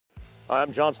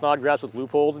I'm John Snodgrass with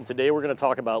Leupold, and today we're going to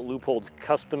talk about Leupold's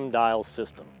custom dial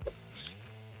system.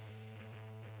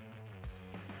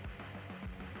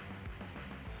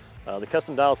 The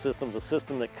custom dial system is a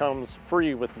system that comes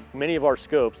free with many of our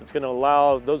scopes. It's going to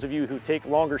allow those of you who take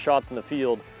longer shots in the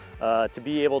field to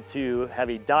be able to have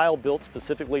a dial built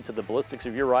specifically to the ballistics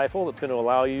of your rifle. That's going to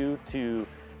allow you to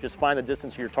just find the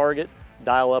distance of your target,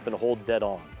 dial up, and hold dead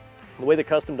on. The way the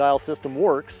custom dial system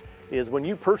works is when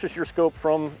you purchase your scope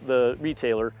from the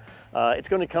retailer, it's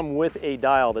going to come with a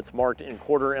dial that's marked in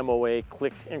quarter MOA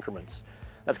click increments.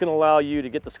 That's going to allow you to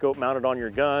get the scope mounted on your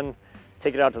gun,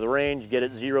 take it out to the range, get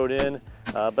it zeroed in,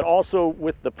 but also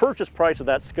with the purchase price of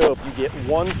that scope, you get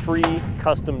one free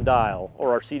custom dial,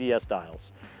 or our CDS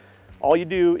dials. All you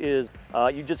do is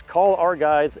you just call our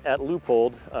guys at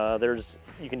Leupold.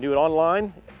 You can do it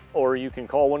online, or you can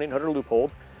call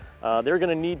 1-800-LEUPOLD. They're going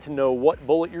to need to know what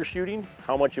bullet you're shooting,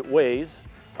 how much it weighs,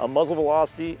 a muzzle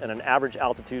velocity, and an average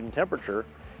altitude and temperature.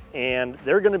 And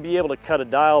they're going to be able to cut a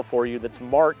dial for you that's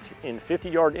marked in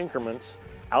 50-yard increments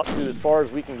out to as far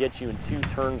as we can get you in 2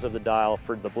 turns of the dial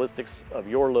for the ballistics of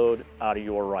your load out of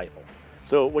your rifle.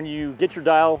 So when you get your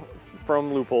dial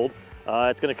from Leupold,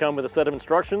 it's going to come with a set of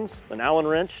instructions, an Allen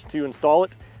wrench to install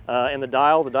it, and the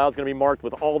dial. The dial's going to be marked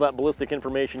with all that ballistic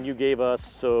information you gave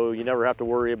us, so you never have to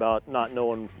worry about not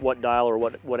knowing what dial or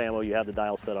what ammo you have the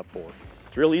dial set up for.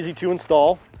 It's real easy to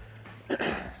install.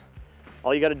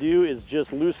 All you got to do is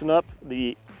just loosen up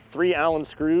the 3 Allen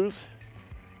screws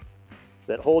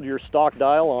that hold your stock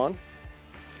dial on.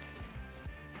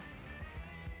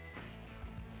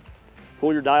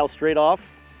 Pull your dial straight off.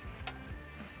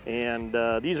 And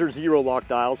these are zero lock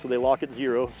dials, so they lock at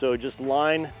 0. So just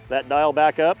line that dial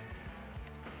back up,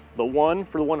 the 1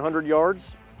 for the 100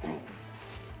 yards.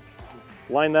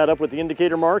 Line that up with the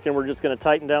indicator mark, and we're just going to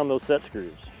tighten down those set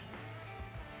screws.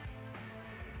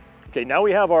 Okay, now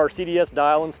we have our CDS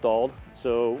dial installed,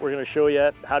 so we're going to show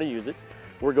you how to use it.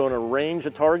 We're going to range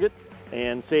a target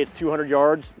and say it's 200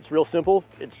 yards. It's real simple.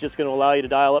 It's just going to allow you to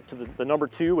dial up to the number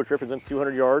 2, which represents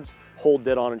 200 yards, hold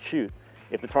dead on and shoot.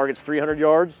 If the target's 300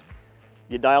 yards,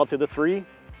 you dial to the 3.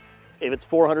 If it's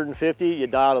 450, you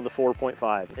dial to the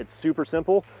 4.5. It's super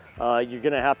simple. You're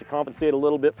gonna have to compensate a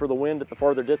little bit for the wind at the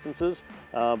farther distances,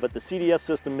 but the CDS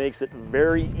system makes it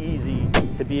very easy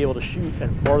to be able to shoot at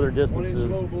farther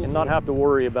distances and not have to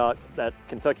worry about that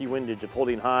Kentucky windage of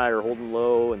holding high or holding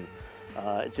low, and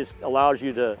it just allows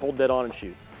you to hold dead on and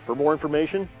shoot. For more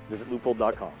information, visit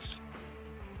leupold.com.